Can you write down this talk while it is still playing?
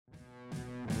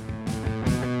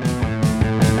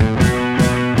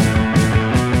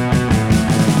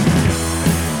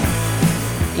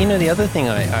the other thing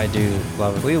I do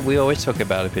love, we always talk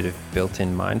about a bit of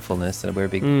built-in mindfulness, and we're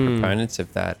big proponents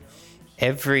of that.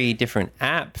 Every different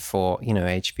app for,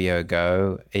 HBO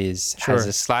Go has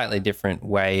a slightly different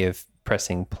way of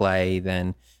pressing play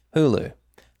than Hulu.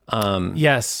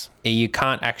 Yes. You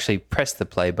can't actually press the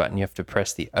play button. You have to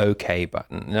press the OK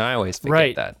button. And I always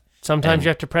forget that. Sometimes you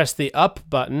have to press the up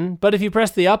button, but if you press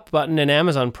the up button in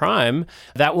Amazon Prime,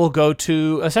 that will go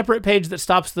to a separate page that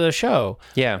stops the show.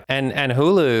 Yeah, and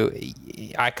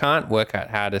Hulu, I can't work out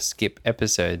how to skip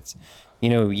episodes.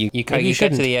 You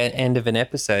get to the end of an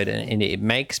episode and it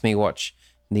makes me watch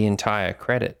the entire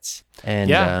credits.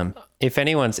 And if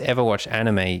anyone's ever watched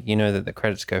anime, you know that the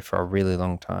credits go for a really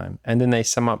long time. And then they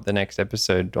sum up the next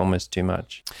episode almost too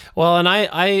much. Well, and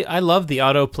I love the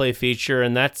autoplay feature,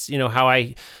 and that's, how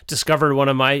I discovered one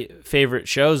of my favorite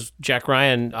shows, Jack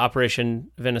Ryan,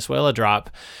 Operation Venezuela Drop.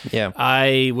 Yeah.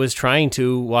 I was trying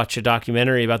to watch a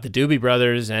documentary about the Doobie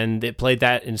Brothers, and it played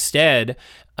that instead.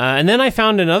 And then I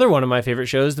found another one of my favorite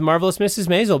shows, The Marvelous Mrs.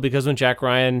 Maisel, because when Jack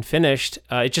Ryan finished,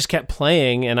 it just kept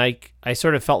playing, and I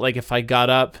sort of felt like if I got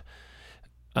up,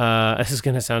 this is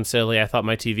going to sound silly, I thought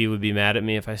my TV would be mad at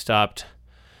me if I stopped.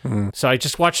 So I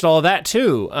just watched all of that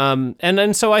too.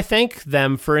 And so I thank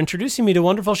them for introducing me to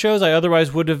wonderful shows I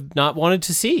otherwise would have not wanted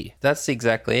to see. That's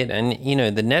exactly it. And,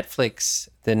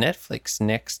 the Netflix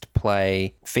Next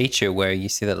Play feature where you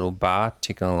see that little bar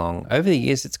ticking along, over the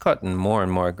years, it's gotten more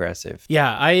and more aggressive.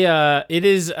 Yeah, it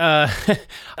is, I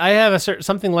have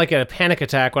something like a panic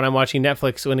attack when I'm watching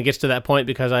Netflix when it gets to that point,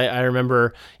 because I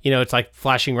remember, it's like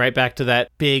flashing right back to that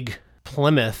big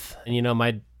Plymouth, and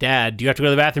my dad, do you have to go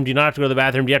to the bathroom? Do you not have to go to the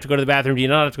bathroom? Do you have to go to the bathroom? Do you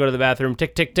not have to go to the bathroom?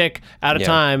 Tick, tick, tick, out of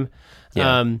time.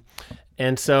 Yeah.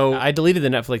 And so I deleted the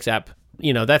Netflix app.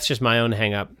 That's just my own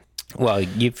hang up. Well,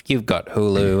 you've got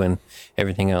Hulu and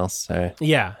everything else. So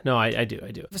yeah, no, I do.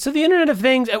 So the Internet of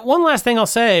Things, one last thing I'll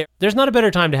say, there's not a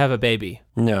better time to have a baby.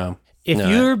 No. If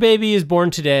your baby is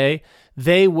born today,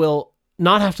 they will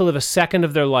not have to live a second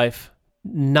of their life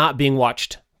not being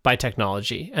watched by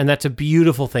technology, and that's a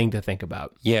beautiful thing to think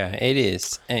about. Yeah, it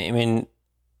is. I mean,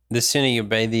 the sooner your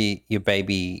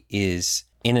baby is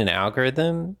in an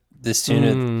algorithm, the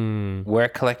sooner we're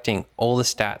collecting all the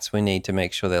stats we need to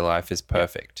make sure their life is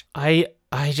perfect.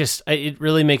 It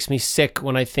really makes me sick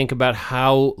when I think about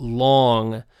how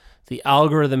long the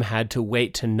algorithm had to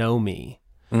wait to know me.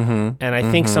 And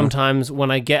I think sometimes when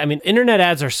internet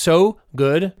ads are so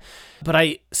good, but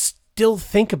I still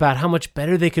think about how much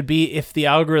better they could be if the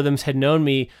algorithms had known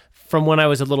me from when I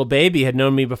was a little baby, had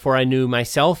known me before I knew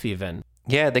myself even.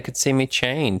 Yeah, they could see me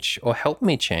change or help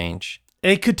me change.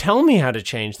 They could tell me how to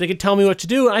change. They could tell me what to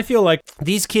do. I feel like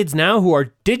these kids now who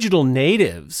are digital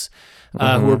natives, who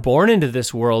are born into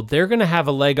this world, they're going to have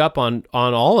a leg up on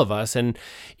all of us. And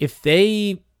if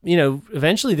they,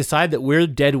 eventually decide that we're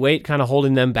dead weight kind of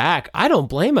holding them back, I don't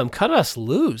blame them. Cut us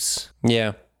loose.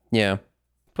 Yeah.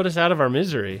 Put us out of our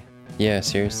misery. Yeah,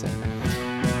 seriously.